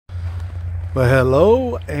Well,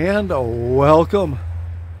 hello and welcome.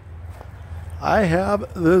 I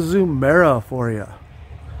have the Zemira for you,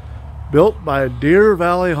 built by Deer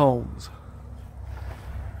Valley Homes.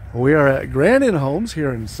 We are at Grandin Homes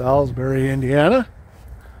here in Salisbury, Indiana.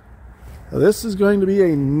 This is going to be a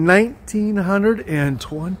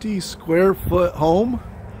 1,920 square foot home,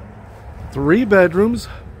 3 bedrooms,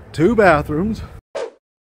 2 bathrooms.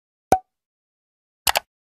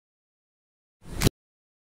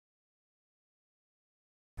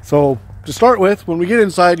 So to start with, when we get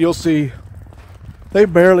inside, you'll see they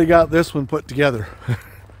barely got this one put together.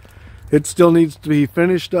 It still needs to be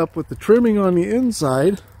finished up with the trimming on the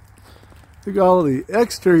inside. We got all the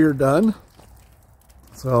exterior done.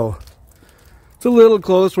 So it's a little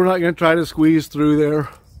close. We're not going to try to squeeze through there.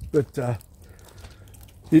 But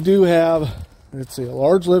you do have, let's see, a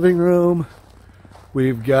large living room.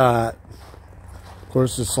 We've got, of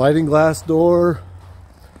course, a sliding glass door,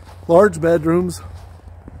 large bedrooms.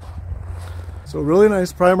 So really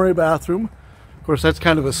nice primary bathroom. Of course, that's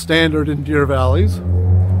kind of a standard in Deer Valleys.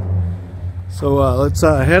 So let's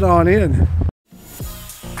head on in.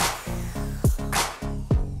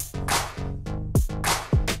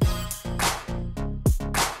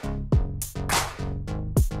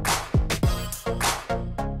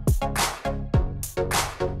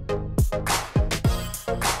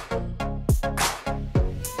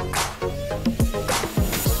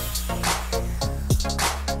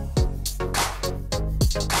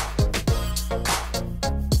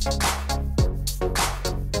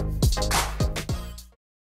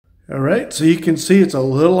 All right, so you can see it's a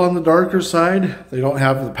little on the darker side. They don't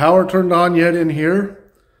have the power turned on yet in here.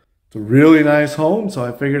 It's a really nice home, so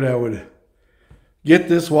I figured I would get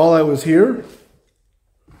this while I was here.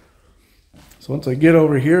 So once I get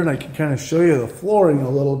over here and I can kind of show you the flooring a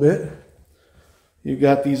little bit. You've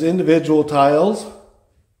got these individual tiles.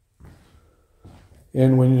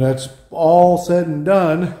 And when that's all said and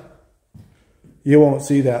done, you won't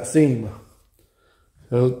see that seam.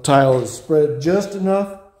 The tile is spread just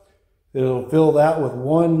enough. It'll fill that with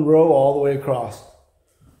one row all the way across.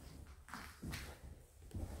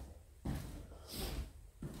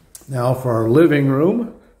 Now for our living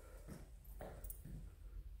room.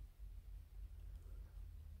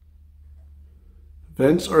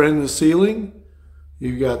 Vents are in the ceiling.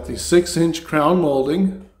 You've got the 6-inch crown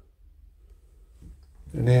molding.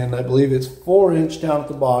 And then I believe it's 4-inch down at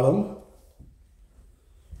the bottom.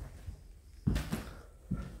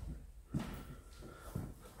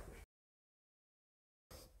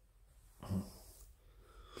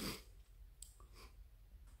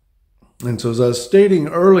 And so as I was stating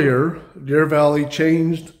earlier, Deer Valley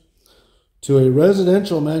changed to a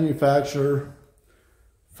residential manufacturer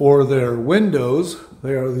for their windows.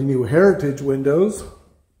 They are the new Heritage windows.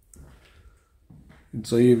 And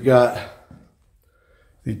so you've got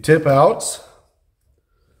the tip outs.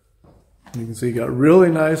 You can see you got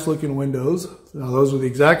really nice looking windows. Now those are the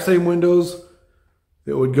exact same windows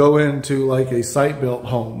that would go into like a site-built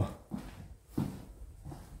home.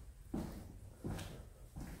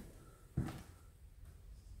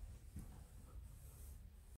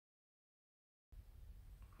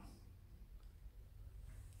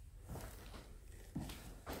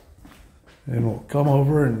 And we'll come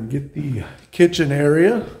over and get the kitchen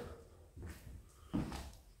area.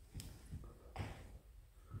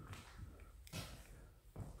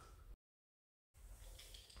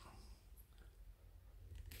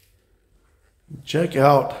 Check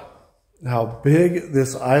out how big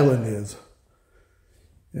this island is.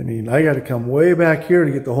 I mean, I got to come way back here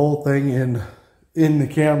to get the whole thing in the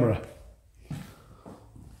camera.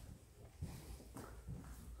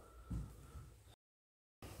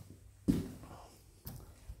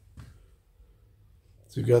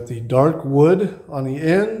 So you've got the dark wood on the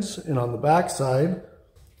ends and on the back side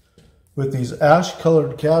with these ash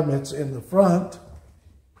colored cabinets in the front.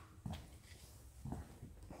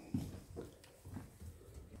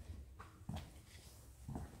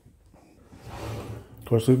 Of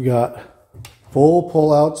course, we've got full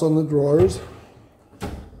pull-outs on the drawers,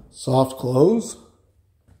 soft close.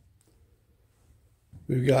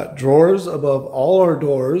 We've got drawers above all our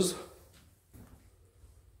doors.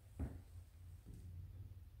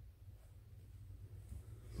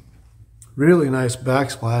 Really nice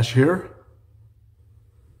backsplash here.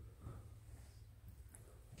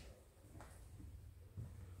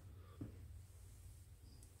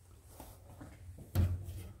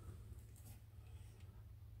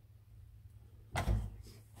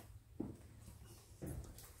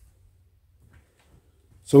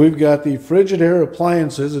 So we've got the Frigidaire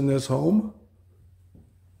appliances in this home.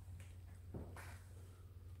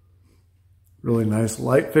 Really nice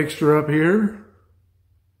light fixture up here.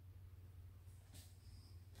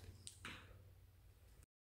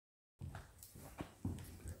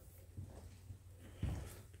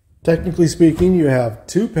 Technically speaking, you have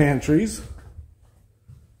two pantries.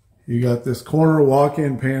 You got this corner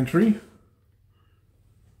walk-in pantry.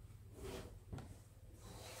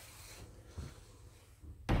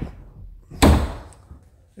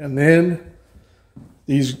 And then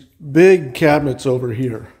these big cabinets over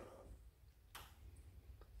here.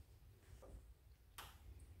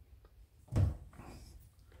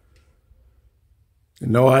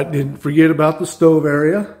 And no, I didn't forget about the stove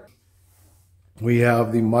area. We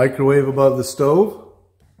have the microwave above the stove.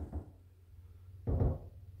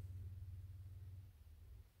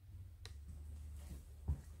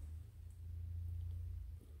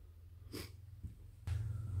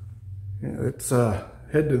 Let's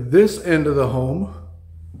head to this end of the home.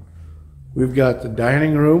 We've got the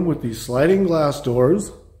dining room with these sliding glass doors.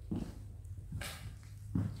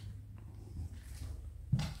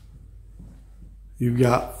 You've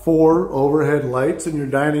got 4 overhead lights in your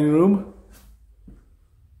dining room.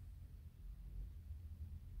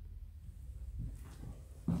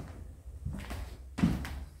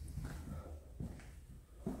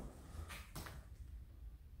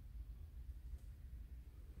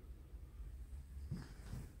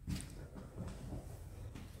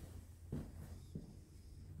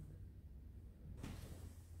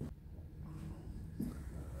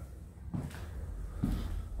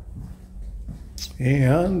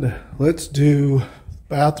 And let's do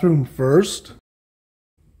bathroom first.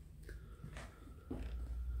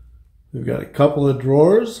 We've got a couple of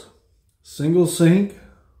drawers, single sink,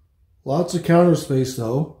 lots of counter space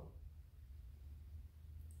though.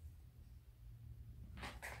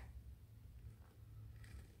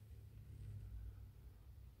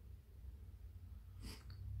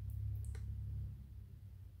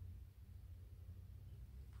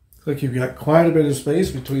 Looks like you've got quite a bit of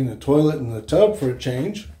space between the toilet and the tub for a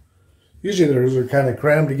change. Usually those are kind of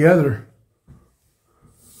crammed together.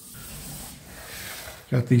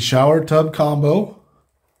 Got the shower tub combo.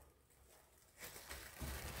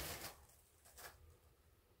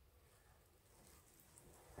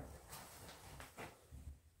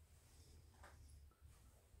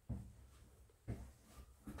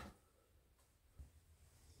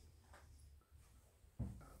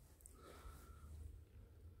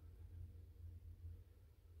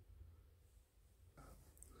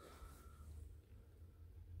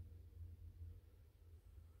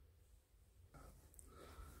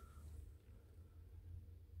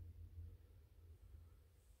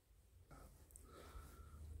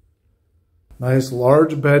 Nice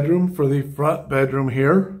large bedroom for the front bedroom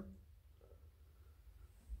here.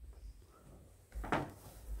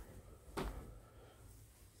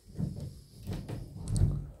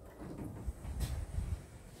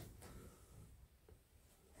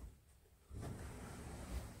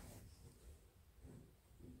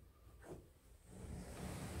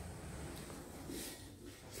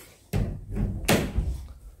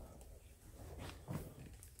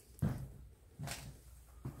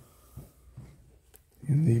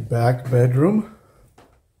 In the back bedroom,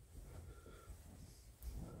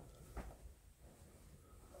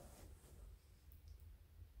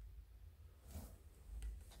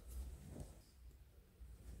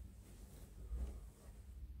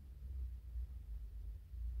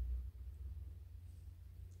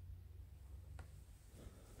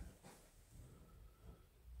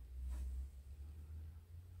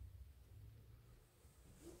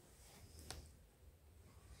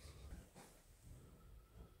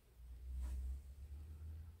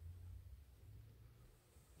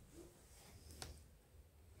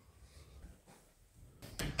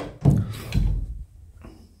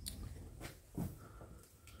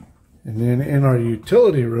 and then in our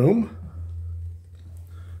utility room,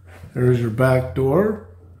 there's your back door.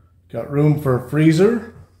 Got room for a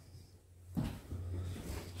freezer.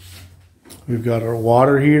 We've got our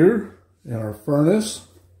water heater and our furnace.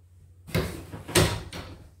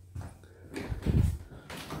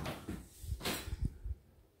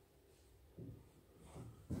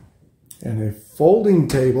 And a folding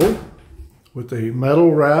table with a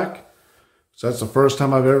metal rack. So that's the first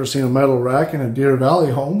time I've ever seen a metal rack in a Deer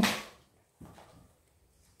Valley home.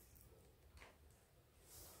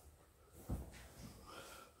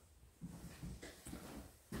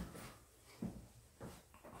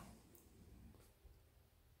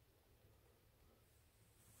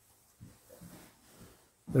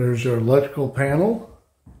 There's your electrical panel.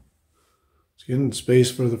 It's getting space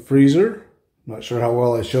for the freezer. Not sure how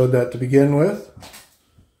well I showed that to begin with.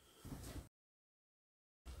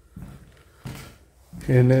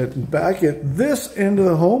 And then back at this end of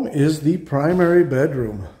the home is the primary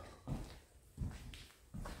bedroom.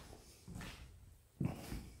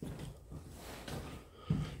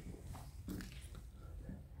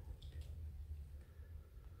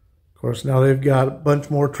 Of course, now they've got a bunch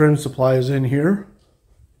more trim supplies in here.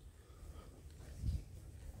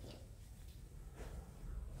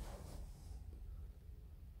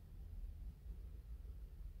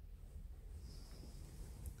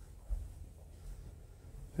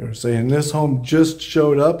 They were saying this home just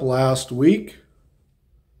showed up last week.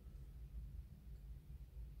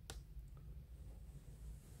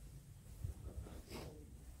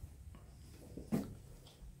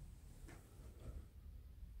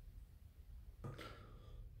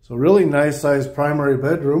 So really nice sized primary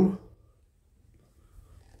bedroom.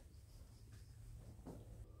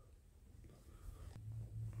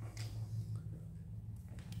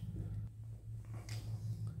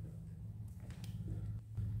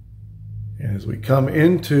 And as we come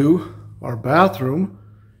into our bathroom,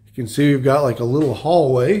 you can see we've got like a little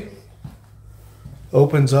hallway.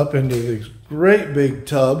 Opens up into this great big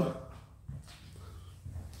tub.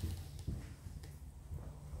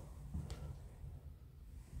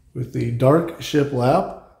 With the dark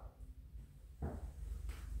shiplap.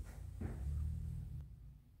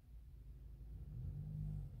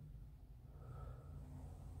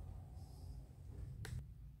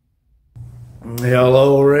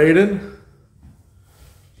 Yellow rated.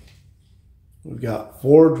 We've got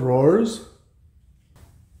 4 drawers.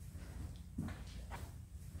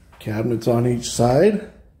 Cabinets on each side.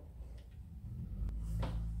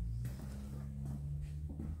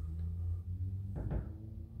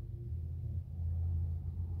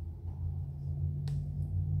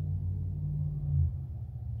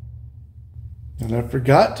 And I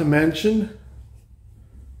forgot to mention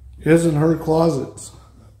his and her closets.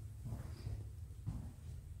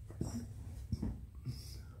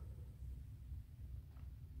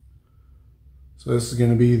 So this is going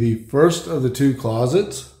to be the first of the 2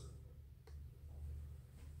 closets.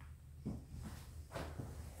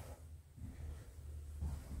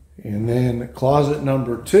 And then closet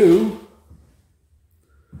number 2.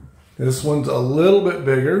 This one's a little bit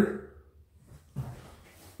bigger.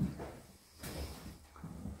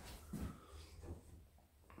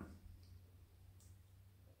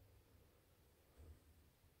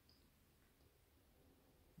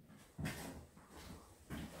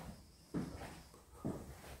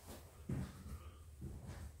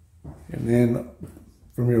 And then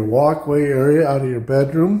from your walkway area out of your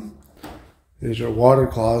bedroom is your water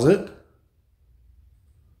closet.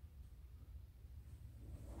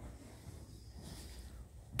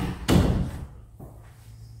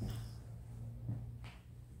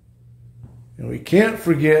 And we can't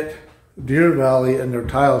forget Deer Valley and their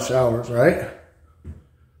tile showers, right?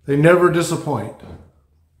 They never disappoint.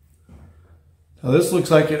 Now this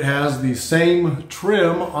looks like it has the same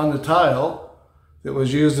trim on the tile that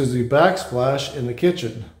was used as the backsplash in the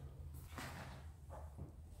kitchen.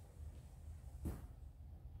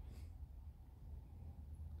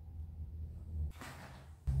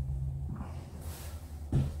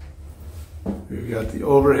 We've got the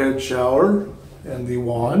overhead shower and the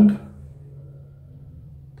wand.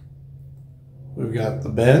 We've got the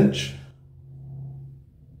bench.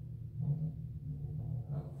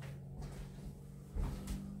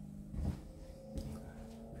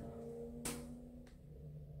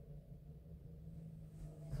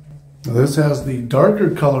 Now this has the darker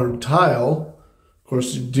colored tile. Of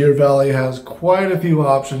course, Deer Valley has quite a few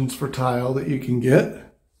options for tile that you can get.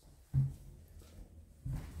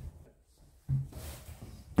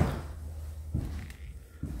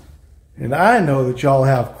 And I know that y'all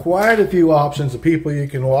have quite a few options of people you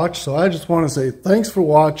can watch, so I just want to say thanks for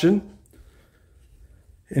watching.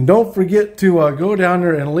 And don't forget to go down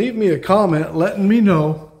there and leave me a comment letting me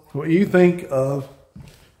know what you think of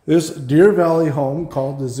this Deer Valley home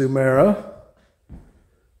called the Zemira.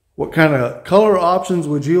 What kind of color options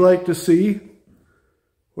would you like to see?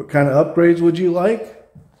 What kind of upgrades would you like?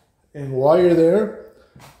 And while you're there,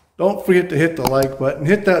 don't forget to hit the like button,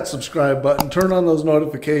 hit that subscribe button, turn on those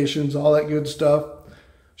notifications, all that good stuff.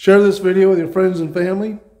 Share this video with your friends and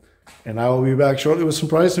family, and I will be back shortly with some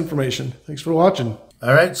price information. Thanks for watching.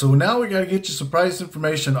 All right, so now we got to get you some price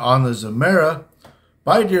information on the Zemira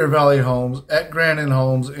by Deer Valley Homes at Grandin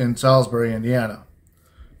Homes in Salisbury, Indiana.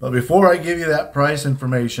 But before I give you that price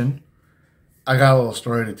information, I got a little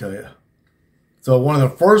story to tell you. So one of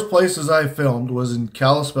the first places I filmed was in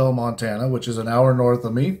Kalispell, Montana, which is an hour north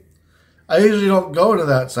of me. I usually don't go to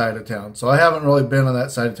that side of town, so I haven't really been on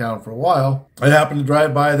that side of town for a while. I happened to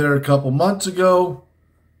drive by there a couple months ago,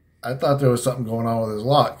 I thought there was something going on with his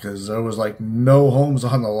lot because there was like no homes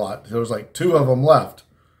on the lot. There was like 2 of them left.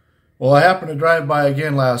 Well, I happened to drive by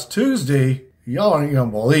again last Tuesday. Y'all aren't going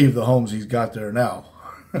to believe the homes he's got there now.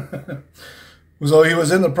 So he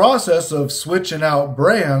was in the process of switching out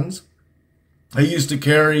brands. He used to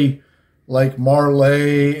carry like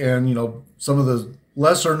Marley and, you know, some of the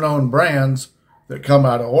lesser known brands that come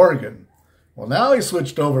out of Oregon. Well, now he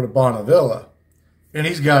switched over to Bonnevilla, and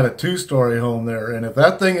he's got a 2-story home there. And if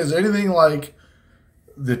that thing is anything like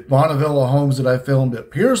the Bonnevilla homes that I filmed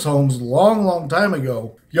at Pierce Homes a long, long time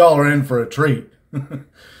ago, y'all are in for a treat.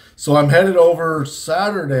 So I'm headed over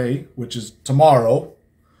Saturday, which is tomorrow,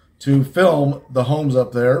 to film the homes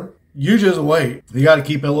up there. You just wait. You got to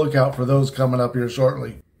keep a lookout for those coming up here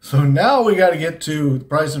shortly. So now we got to get to the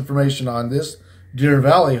price information on this Deer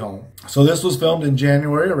Valley home. So this was filmed in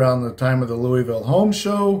January around the time of the Louisville Home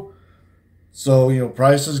Show. So, you know,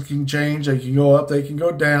 prices can change. They can go up, they can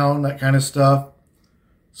go down, that kind of stuff.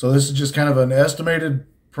 So this is just kind of an estimated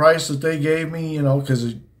price that they gave me, you know,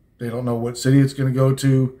 because they don't know what city it's going to go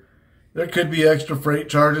to. There could be extra freight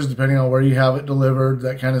charges depending on where you have it delivered,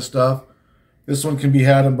 that kind of stuff. This one can be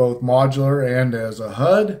had in both modular and as a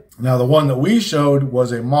HUD. Now, the one that we showed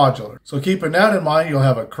was a modular. So keeping that in mind, you'll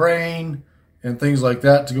have a crane and things like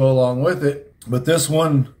that to go along with it. But this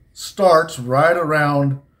one starts right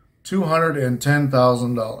around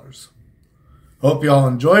 $210,000. Hope y'all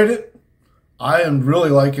enjoyed it. I am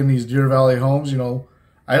really liking these Deer Valley homes. You know,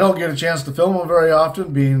 I don't get a chance to film them very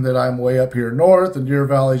often, being that I'm way up here north, and Deer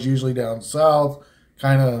Valley is usually down south,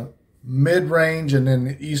 kind of mid-range and then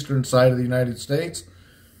the eastern side of the United States.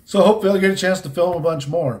 So hopefully I'll get a chance to film a bunch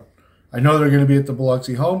more. I know they're going to be at the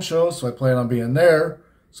Biloxi Home Show, so I plan on being there.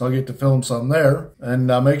 So I'll get to film some there. And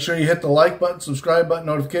make sure you hit the like button, subscribe button,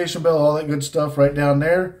 notification bell, all that good stuff right down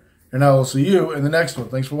there. And I will see you in the next one.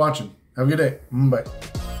 Thanks for watching. Have a good day.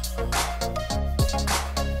 Bye.